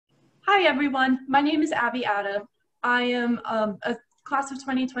Hi everyone, my name is Abby Adam. I am a class of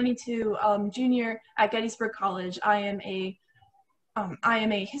 2022 junior at Gettysburg College. I am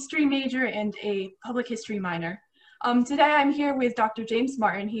a history major and a public history minor. Today I'm here with Dr. James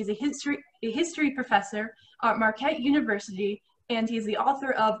Marten. He's a history professor at Marquette University, and he's the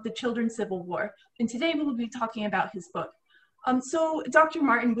author of The Children's Civil War. And today we'll be talking about his book. So Dr.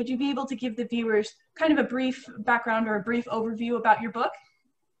 Marten, would you be able to give the viewers kind of a brief background or a brief overview about your book?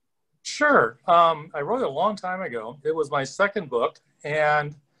 Sure. I wrote it a long time ago. It was my second book,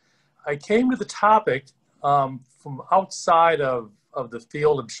 and I came to the topic from outside of the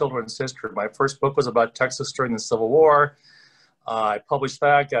field of children's history. My first book was about Texas during the Civil War. I published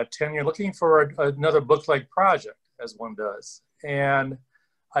that, got tenure, looking for another book-like project, as one does. And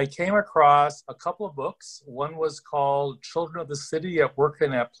I came across a couple of books. One was called Children of the City at Work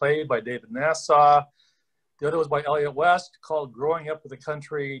and at Play by David Nassau. The other was by Elliott West, called Growing Up with the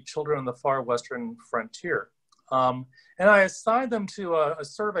Country, Children on the Far Western Frontier. And I assigned them to a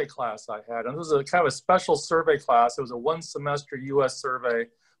survey class I had. And it was a kind of a special survey class. It was a one-semester US survey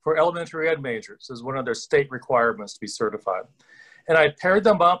for elementary ed majors. It was one of their state requirements to be certified. And I paired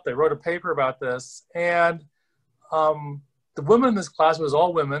them up. They wrote a paper about this. And the women in this class, it was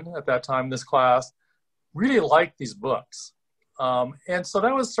all women at that time in this class, really liked these books. And so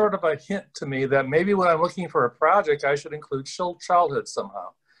that was sort of a hint to me that maybe when I'm looking for a project, I should include childhood somehow.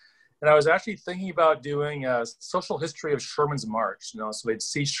 And I was actually thinking about doing a social history of Sherman's march, so they'd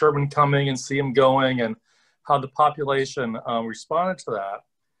see Sherman coming and see him going and how the population responded to that.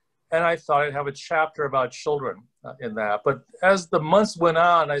 And I thought I'd have a chapter about children in that. But as the months went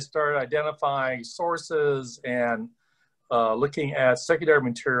on, I started identifying sources and looking at secondary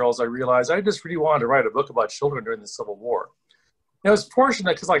materials. I realized I just really wanted to write a book about children during the Civil War. And it was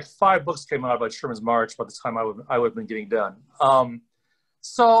fortunate because like 5 books came out about Sherman's March by the time I would have been getting done.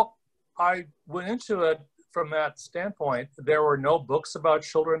 So I went into it from that standpoint. There were no books about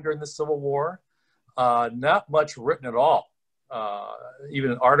children during the Civil War, not much written at all,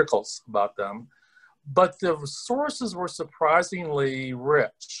 even articles about them. But the sources were surprisingly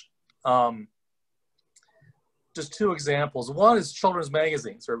rich. Just 2 examples. One is children's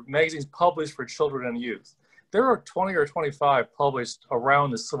magazines, or magazines published for children and youth. There are 20 or 25 published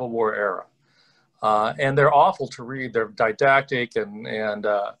around the Civil War era. And they're awful to read. They're didactic and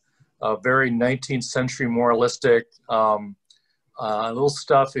very 19th century moralistic, a little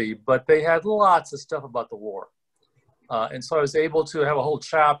stuffy, but they had lots of stuff about the war. And so I was able to have a whole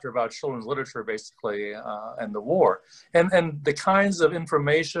chapter about children's literature, basically, and the war. And the kinds of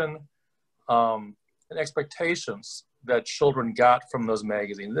information and expectations that children got from those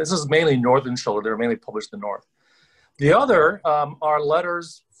magazines. This is mainly Northern children. They're mainly published in the North. The other are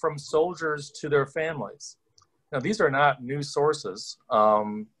letters from soldiers to their families. Now, these are not new sources.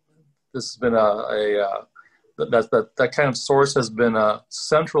 This has been that kind of source has been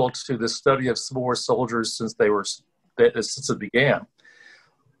central to the study of Civil War soldiers since it began.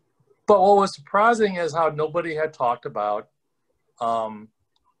 But what was surprising is how nobody had talked about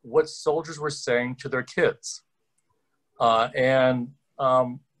what soldiers were saying to their kids.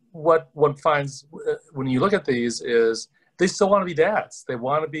 What one finds when you look at these is they still want to be dads. They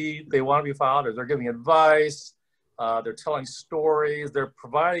want to be fathers. They're giving advice. They're telling stories. They're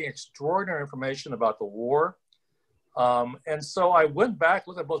providing extraordinary information about the war. And so I went back,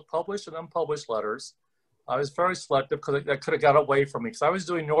 looked at both published and unpublished letters. I was very selective because that could have got away from me because I was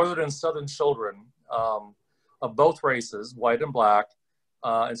doing Northern and Southern children of both races, white and black.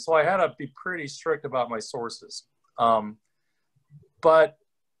 And so I had to be pretty strict about my sources. But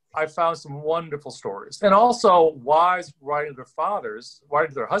I found some wonderful stories. And also wives writing to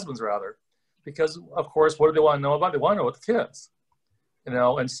their husbands rather, because of course, what do they want to know about? They want to know about the kids,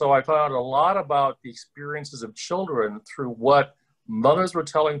 and so I found a lot about the experiences of children through what mothers were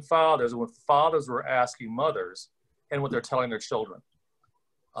telling fathers and what fathers were asking mothers and what they're telling their children.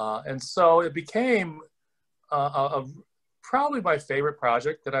 And so it became probably my favorite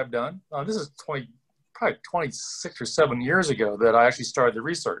project that I've done. This is probably 26 or 7 years ago that I actually started the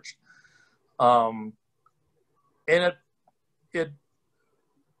research. And it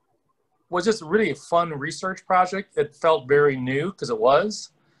was just really a fun research project. It felt very new because it was.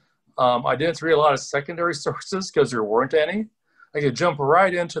 I didn't read a lot of secondary sources because there weren't any. I could jump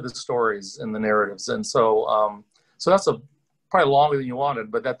right into the stories and the narratives. And so, so that's probably longer than you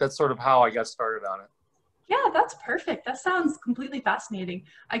wanted, but that's sort of how I got started on it. Yeah, that's perfect. That sounds completely fascinating.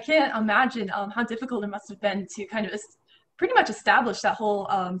 I can't imagine how difficult it must have been to kind of pretty much establish that whole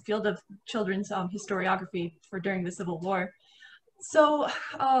field of children's historiography for during the Civil War. So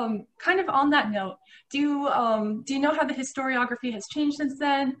kind of on that note, do you know how the historiography has changed since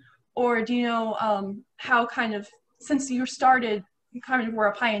then? Or do you know how kind of, since you started, you kind of were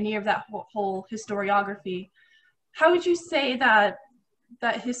a pioneer of that whole historiography, how would you say that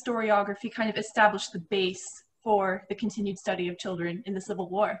historiography kind of established the base for the continued study of children in the Civil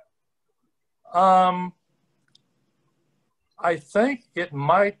War? I think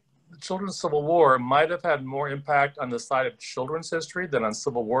the Children's Civil War might have had more impact on the side of children's history than on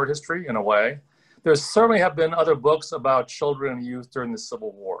Civil War history in a way. There certainly have been other books about children and youth during the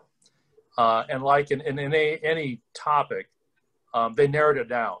Civil War. And like in any topic, they narrowed it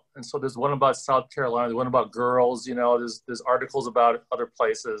down. And so there's one about South Carolina, there's one about girls, there's articles about other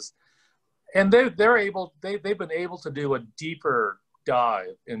places. And they've been able to do a deeper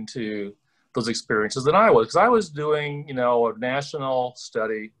dive into those experiences than I was, because I was doing, a national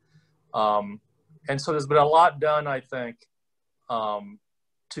study. And so there's been a lot done, I think,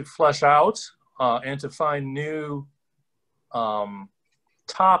 to flesh out and to find new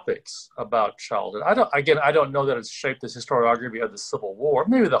topics about childhood. I don't know that it's shaped this historiography of the Civil War,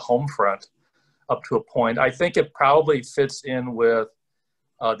 maybe the home front up to a point. I think it probably fits in with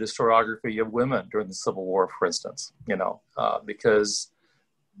the historiography of women during the Civil War, for instance, because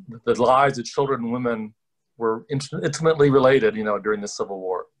the lives of children and women were intimately related, during the Civil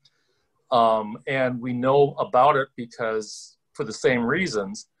War. And we know about it because, for the same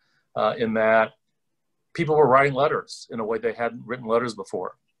reasons, in that people were writing letters in a way they hadn't written letters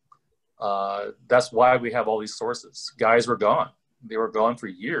before. That's why we have all these sources. Guys were gone. They were gone for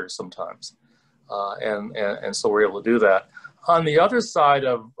years sometimes. And so we're able to do that. On the other side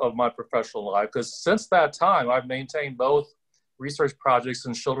of my professional life, because since that time, I've maintained both research projects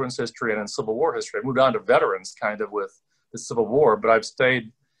in children's history and in Civil War history. I moved on to veterans kind of with the Civil War, but I've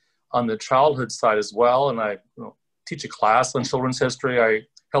stayed on the childhood side as well. And I teach a class on children's history. I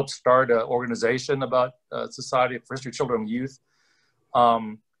helped start an organization about Society for History of Children and Youth.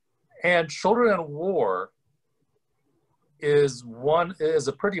 And children and war is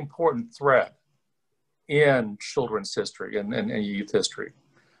a pretty important thread in children's history and youth history.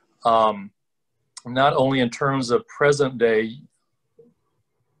 Not only in terms of present day,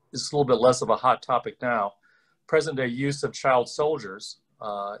 it's a little bit less of a hot topic now, present day use of child soldiers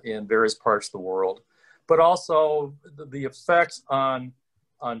in various parts of the world, but also the effects on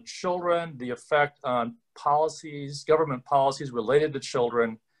children, the effect on policies, government policies related to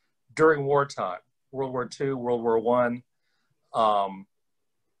children during wartime, World War II, World War I,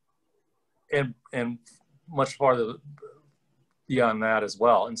 and much farther beyond that as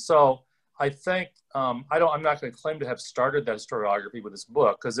well. And so I think, I'm not going to claim to have started that historiography with this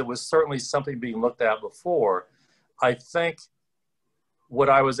book, because it was certainly something being looked at before. I think what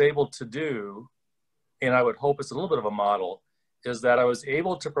I was able to do, and I would hope it's a little bit of a model, is that I was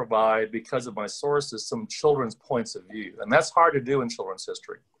able to provide, because of my sources, some children's points of view. And that's hard to do in children's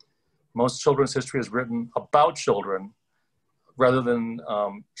history. Most children's history is written about children rather than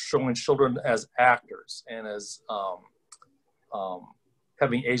showing children as actors and as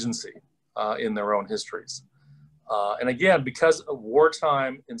having agency in their own histories. And again, because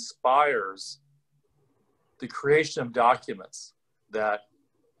wartime inspires the creation of documents that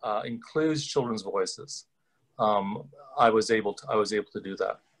includes children's voices, I was able to do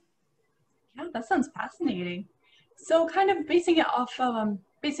that. Yeah, that sounds fascinating. So, kind of basing it off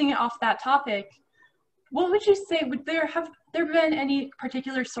that topic, what would you say? Would there been any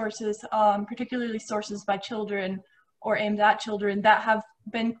particular sources, particularly sources by children or aimed at children, that have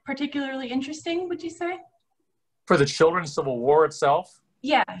been particularly interesting? Would you say? For the Children's Civil War itself?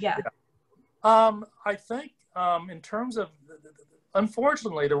 Yeah. I think in terms of,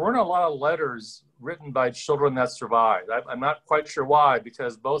 unfortunately, there weren't a lot of letters written by children that survived. I'm not quite sure why,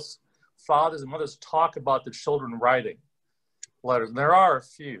 because both fathers and mothers talk about the children writing letters, and there are a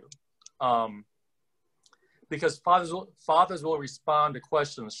few. Because fathers will respond to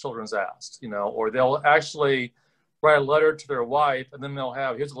questions children's asked, or they'll actually write a letter to their wife, and then they'll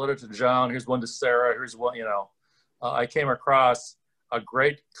have, here's a letter to John, here's one to Sarah, here's one, I came across a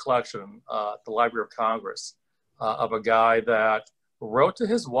great collection at the Library of Congress of a guy that wrote to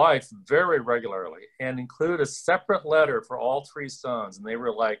his wife very regularly and included a separate letter for all three sons. And they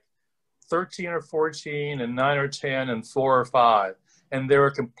were like 13 or 14 and 9 or 10 and 4 or 5. And they were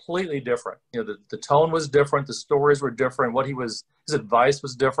completely different. The tone was different. The stories were different. His advice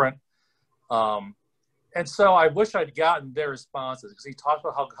was different. And so I wish I'd gotten their responses, because he talked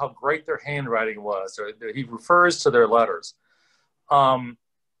about how great their handwriting was. Or he refers to their letters.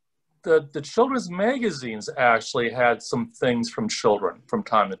 The children's magazines actually had some things from children from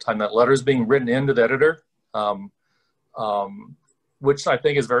time to time, that letters being written into the editor, which I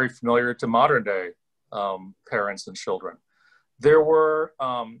think is very familiar to modern day parents and children. there were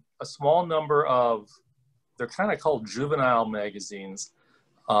a small number of, they're kind of called juvenile magazines,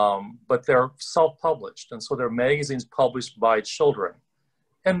 but they're self-published. And so they're magazines published by children.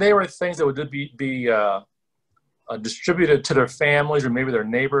 And they were things that would be distributed to their families or maybe their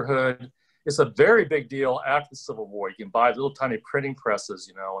neighborhood. It's a very big deal after the Civil War. You can buy little tiny printing presses,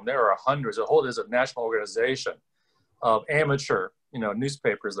 you know, and there are hundreds. There's a national organization of amateur, you know,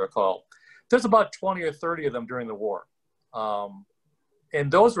 newspapers, they're called. There's about 20 or 30 of them during the war. And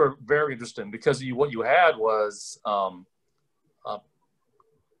those were very interesting because what you had was,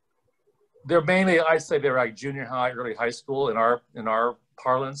 they're mainly, I'd say they're like junior high, early high school in our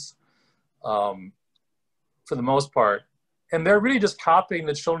parlance, for the most part. And they're really just copying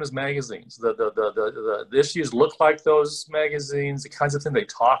the children's magazines. The issues look like those magazines. The kinds of things they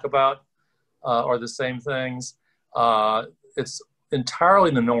talk about are the same things. It's entirely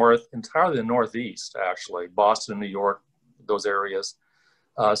in the North, entirely the Northeast, actually, Boston, New York, those areas.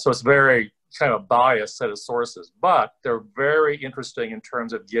 So it's very kind of biased set of sources, but they're very interesting in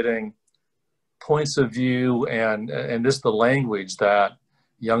terms of getting points of view and just the language that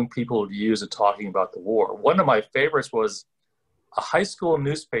young people would use in talking about the war. One of my favorites was a high school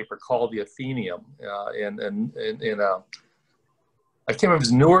newspaper called the Athenaeum I can't remember if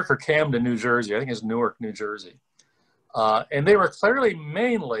it's Newark or Camden, New Jersey. I think it's Newark, New Jersey. And they were clearly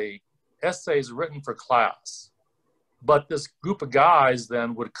mainly essays written for class. But this group of guys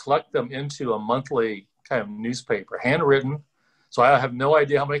then would collect them into a monthly kind of newspaper, handwritten. So I have no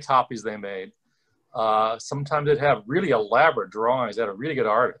idea how many copies they made. Sometimes they'd have really elaborate drawings. They had a really good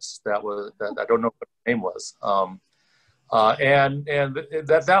artist that I don't know what her name was. And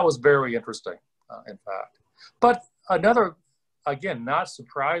that was very interesting, in fact. But another, again, not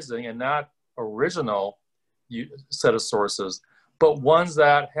surprising and not original set of sources, but ones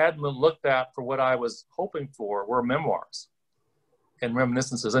that hadn't been looked at for what I was hoping for were memoirs and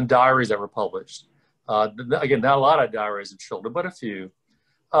reminiscences and diaries that were published. Again, not a lot of diaries of children, but a few.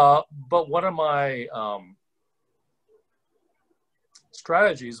 But one of my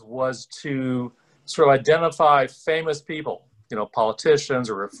strategies was to sort of identify famous people, you know, politicians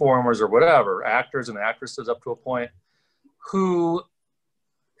or reformers or whatever, actors and actresses up to a point, who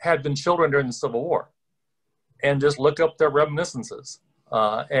had been children during the Civil War, and just look up their reminiscences.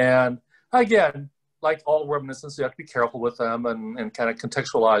 And again, like all reminiscences, you have to be careful with them and kind of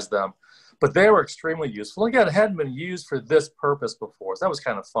contextualize them. But they were extremely useful. Again, it hadn't been used for this purpose before, so that was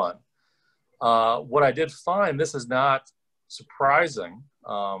kind of fun. What I did find, this is not surprising,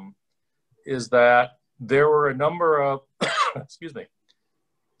 is that there were a number of, excuse me,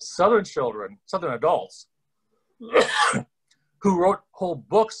 Southern children, Southern adults, who wrote whole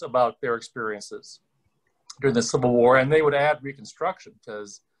books about their experiences during the Civil War, and they would add Reconstruction,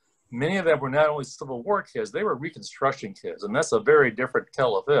 because many of them were not only Civil War kids, they were Reconstruction kids, and that's a very different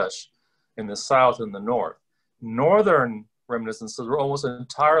kettle of fish in the South and the North. Northern reminiscences were almost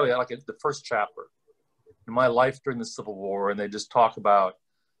entirely like the first chapter in my life during the Civil War, and they just talk about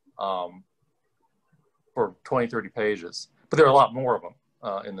for 20, 30 pages. But there are a lot more of them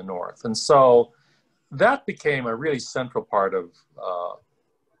in the North. And so that became a really central part of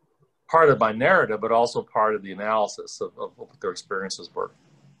my narrative, but also part of the analysis of what their experiences were.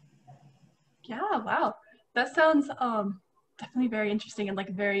 Yeah, wow. That sounds definitely very interesting, and like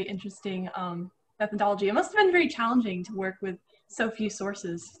very interesting methodology. It must have been very challenging to work with so few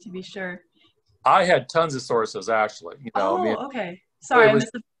sources, to be sure. I had tons of sources, actually. You know, oh, I mean, okay. Sorry, I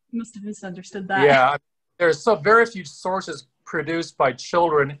must have misunderstood that. Yeah, there's so very few sources produced by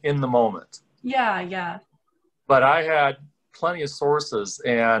children in the moment. Yeah. But I had plenty of sources,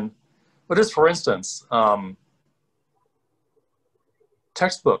 but just for instance,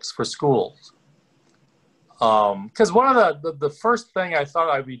 textbooks for schools. Because one of the first thing I thought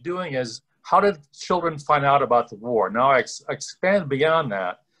I'd be doing is, how did children find out about the war? Now I expand beyond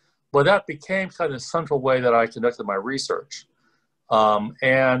that, but that became kind of the central way that I conducted my research.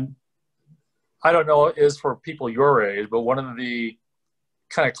 And I don't know, it is for people your age, but one of the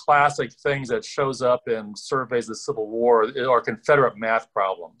kind of classic things that shows up in surveys of the Civil War are Confederate math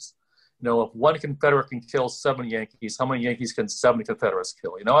problems. You know, if one Confederate can kill 7 Yankees, how many Yankees can 7 Confederates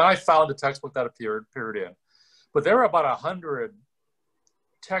kill? You know, and I found a textbook that appeared in. But there were about 100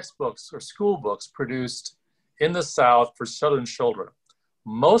 textbooks or school books produced in the South for Southern children.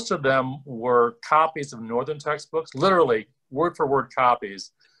 Most of them were copies of Northern textbooks, literally word for word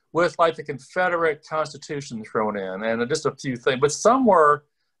copies, with like the Confederate Constitution thrown in and just a few things. But some were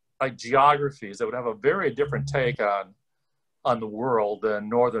like geographies that would have a very different take on the world than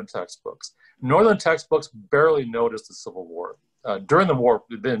Northern textbooks. Northern textbooks barely noticed the Civil War. During the war,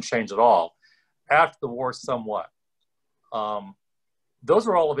 it didn't change at all. After the war, somewhat. Those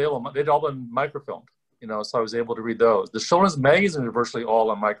were all available. They'd all been microfilmed, so I was able to read those. The children's magazines were virtually all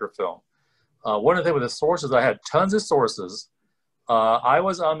on microfilm. One of the things with the sources, I had tons of sources. I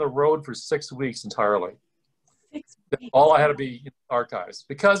was on the road for 6 weeks entirely. 6 weeks. All I had to be archives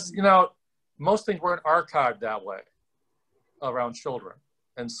because, most things weren't archived that way around children.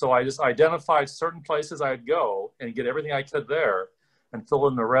 And so I just identified certain places I'd go and get everything I could there and fill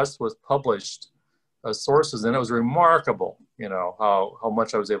in the rest with published sources. And it was remarkable, how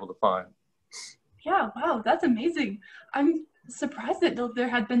much I was able to find. Yeah, wow, that's amazing. I'm surprised that there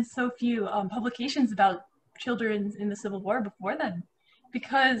had been so few publications about children in the Civil War before then,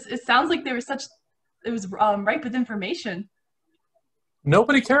 because it sounds like it was ripe with information.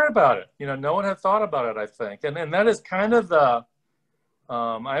 Nobody cared about it. No one had thought about it, I think. And that is kind of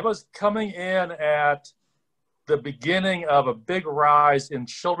I was coming in at the beginning of a big rise in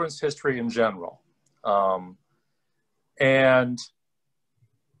children's history in general. And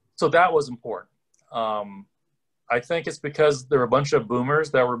so that was important. I think it's because there were a bunch of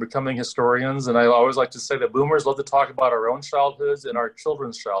boomers that were becoming historians. And I always like to say that boomers love to talk about our own childhoods and our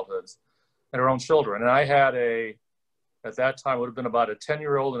children's childhoods and our own children. And I had at that time, would have been about a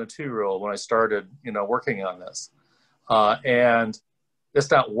 10-year-old and a 2-year-old when I started, working on this. And that's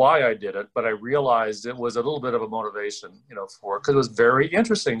not why I did it, but I realized it was a little bit of a motivation, for it, because it was very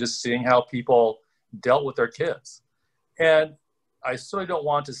interesting just seeing how people dealt with their kids. And I certainly don't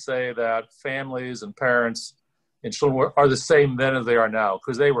want to say that families and parents and children are the same then as they are now,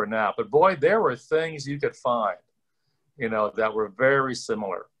 because they were not. But boy, there were things you could find, that were very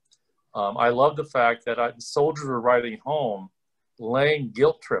similar. I love the fact that soldiers were writing home, laying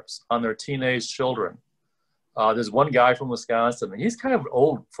guilt trips on their teenage children. There's one guy from Wisconsin, and he's kind of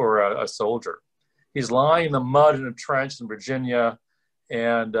old for a soldier. He's lying in the mud in a trench in Virginia,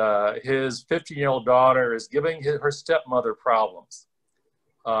 and his 15-year-old daughter is giving her stepmother problems.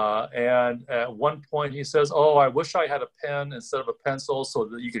 And at one point he says, "Oh, I wish I had a pen instead of a pencil so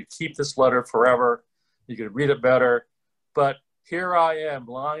that you could keep this letter forever. You could read it better. But here I am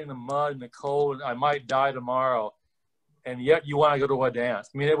lying in the mud in the cold, and I might die tomorrow. And yet you want to go to a dance."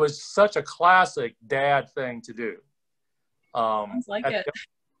 I mean, it was such a classic dad thing to do. Sounds like it.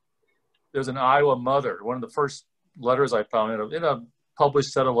 There's an Iowa mother, one of the first letters I found in a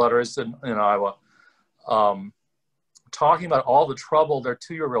published set of letters in Iowa, talking about all the trouble their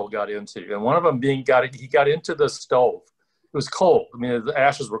 2-year-old got into. And one of them he got into the stove. It was cold. I mean, the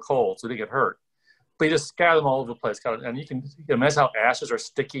ashes were cold, so he didn't get hurt. But he just scattered them all over the place. And you can imagine how ashes are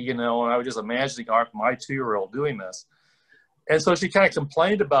sticky, and I was just imagining my 2-year-old doing this. And so she kind of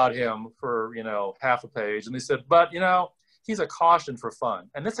complained about him for, half a page. And they said, but, he's a caution for fun.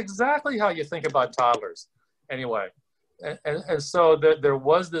 And that's exactly how you think about toddlers anyway. And so there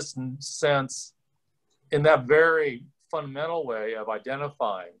was this sense in that very fundamental way of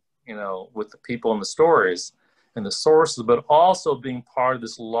identifying, with the people in the stories and the sources, but also being part of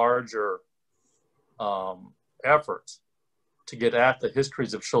this larger effort to get at the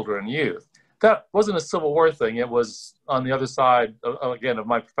histories of children and youth. That wasn't a Civil War thing. It was on the other side, again, of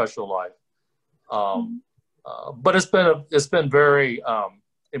my professional life. But it's been very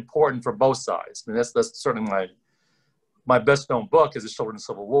important for both sides. I mean, that's certainly my best known book is The Children's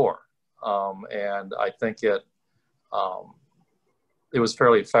Civil War. And I think it was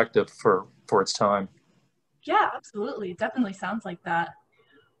fairly effective for its time. Yeah, absolutely. It definitely sounds like that.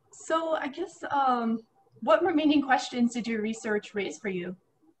 So I guess, what remaining questions did your research raise for you?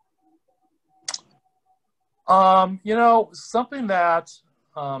 Something that,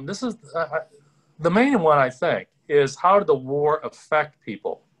 this is the main one, I think, is how did the war affect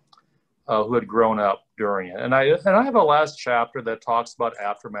people who had grown up during it? And I have a last chapter that talks about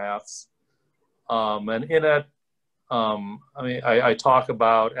aftermaths. And in it, I talk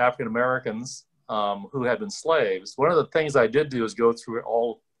about African Americans who had been slaves. One of the things I did do is go through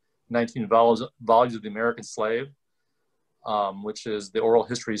all 19 volumes of The American Slave, which is the oral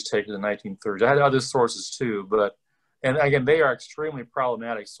histories taken in the 1930s. I had other sources too, and again, they are extremely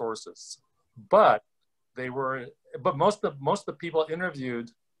problematic sources. But most of the people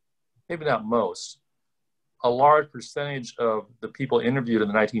interviewed, maybe not most, a large percentage of the people interviewed in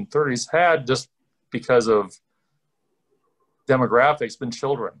the 1930s had, just because of demographics, been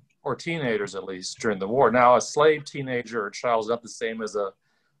children or teenagers, at least during the war. Now, a slave teenager or child is not the same as a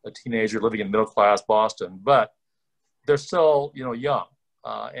teenager living in middle-class Boston, but they're still, young,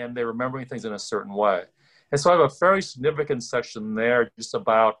 and they're remembering things in a certain way. And so I have a very significant section there just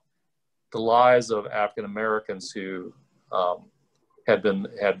about the lives of African Americans who had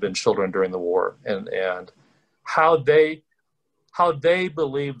been children during the war, and how they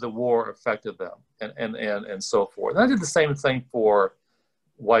believe the war affected them. and so forth. And I did the same thing for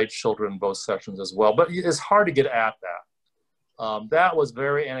white children in both sections as well, but it's hard to get at that. That was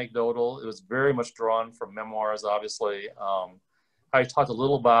very anecdotal. It was very much drawn from memoirs, obviously. I talked a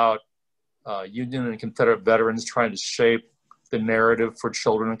little about Union and Confederate veterans trying to shape the narrative for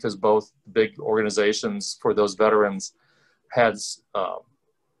children, because both big organizations for those veterans had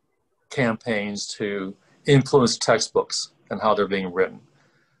campaigns to influence textbooks and how they're being written.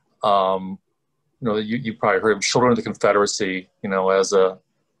 You probably heard of Children of the Confederacy, as a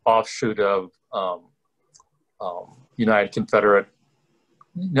offshoot of United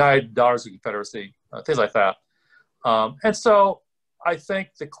Daughters of Confederacy, things like that. And so I think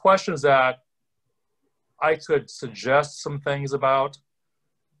the questions that I could suggest some things about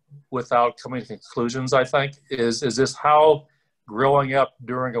without coming to conclusions, I think, is this how growing up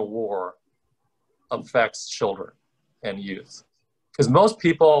during a war affects children and youth? Because most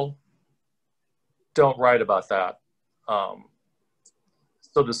people don't write about that.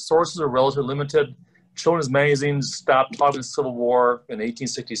 So the sources are relatively limited. Children's magazines stopped talking the Civil War in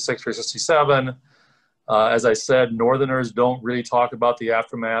 1866 or 67. As I said, Northerners don't really talk about the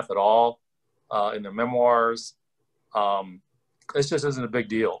aftermath at all in their memoirs. It just isn't a big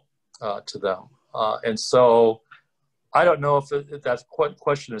deal to them. And so I don't know if that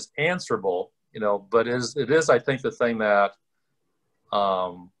question is answerable, but it is, I think, the thing that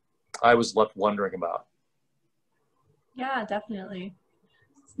I was left wondering about. Yeah, definitely.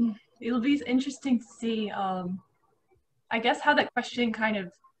 It'll be interesting to see, I guess, how that question kind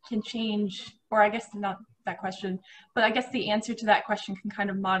of can change, or I guess not that question, but I guess the answer to that question can kind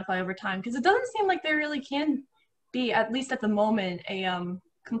of modify over time, because it doesn't seem like there really can be, at least at the moment, a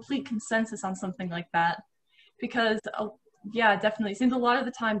complete consensus on something like that. Because, yeah, definitely. It seems a lot of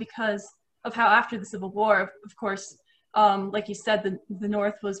the time, because of how after the Civil War, of course, like you said, the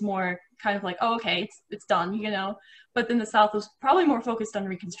North was more kind of like, oh, okay, it's done, but then the South was probably more focused on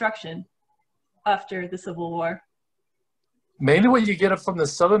Reconstruction after the Civil War. Mainly what you get from the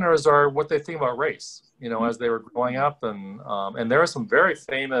Southerners are what they think about race, as they were growing up. And there are some very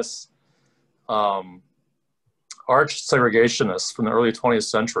famous arch segregationists from the early 20th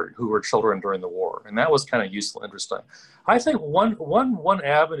century who were children during the war. And that was kind of useful, interesting. I think one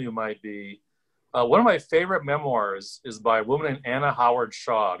avenue might be, one of my favorite memoirs is by a woman named Anna Howard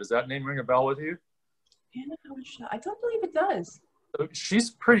Shaw. Does that name ring a bell with you? Anna Howard Shaw. I don't believe it does. She's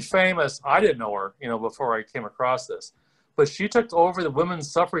pretty famous. I didn't know her, before I came across this. But she took over the women's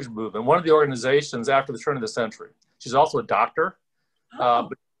suffrage movement, one of the organizations after the turn of the century. She's also a doctor, but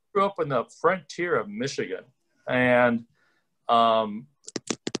she grew up in the frontier of Michigan. And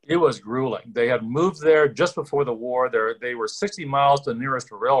it was grueling. They had moved there just before the war. They were 60 miles to the nearest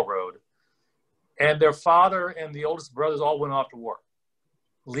railroad. And their father and the oldest brothers all went off to war,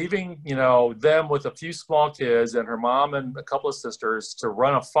 leaving, them with a few small kids and her mom and a couple of sisters to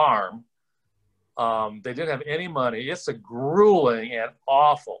run a farm. They didn't have any money. It's a grueling and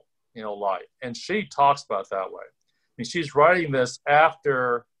awful, life. And she talks about that way. I mean, she's writing this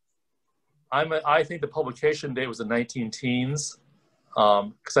after, I think the publication date was the 19-teens,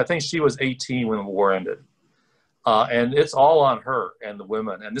 because I think she was 18 when the war ended. And it's all on her and the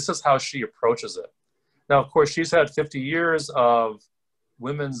women. And this is how she approaches it. Now, of course, she's had 50 years of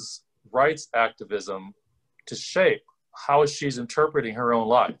women's rights activism to shape how she's interpreting her own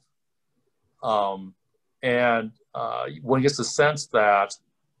life. One gets the sense that,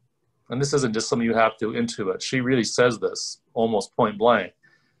 and this isn't just something you have to intuit, she really says this almost point blank,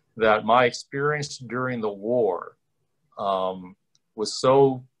 that my experience during the war was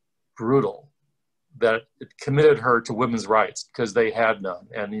so brutal that it committed her to women's rights because they had none.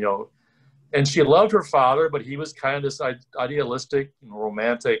 And she loved her father, but he was kind of this idealistic,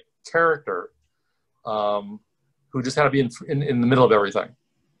 romantic character who just had to be in the middle of everything.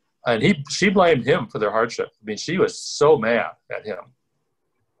 And she blamed him for their hardship. I mean, she was so mad at him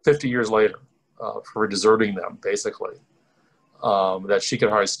 50 years later for deserting them, basically, that she could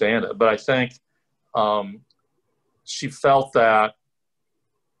hardly stand it. But I think she felt that,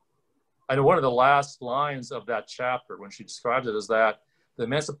 I know one of the last lines of that chapter when she describes it is that the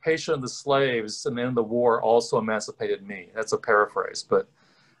emancipation of the slaves and the end of the war also emancipated me. That's a paraphrase. But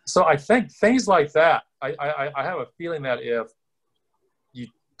so I think things like that, I have a feeling that if you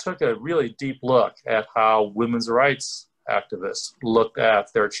took a really deep look at how women's rights activists looked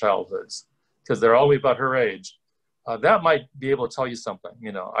at their childhoods, because they're all about her age, that might be able to tell you something.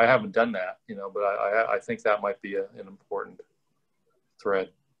 I haven't done that, but I think that might be an important thread.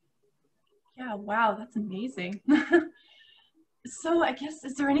 Yeah, wow, that's amazing. So I guess,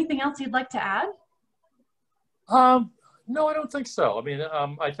 is there anything else you'd like to add? No, I don't think so. I mean,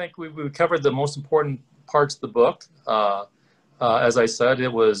 I think we covered the most important parts of the book. As I said,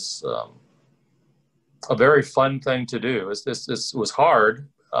 it was a very fun thing to do. This was hard,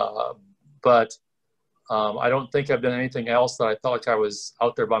 but I don't think I've done anything else that I felt like I was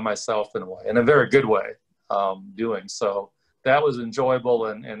out there by myself in a way, in a very good way, doing. So that was enjoyable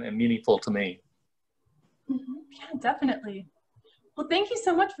and meaningful to me. Yeah, definitely. Well, thank you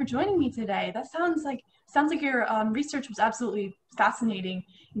so much for joining me today. That sounds like your research was absolutely fascinating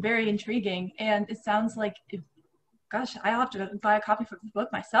and very intriguing. And it sounds like, gosh, I'll have to buy a copy for the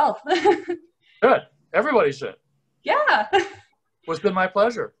book myself. Good. Everybody should. Yeah. Well, it's been my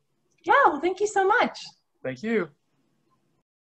pleasure. Yeah, well, thank you so much. Thank you.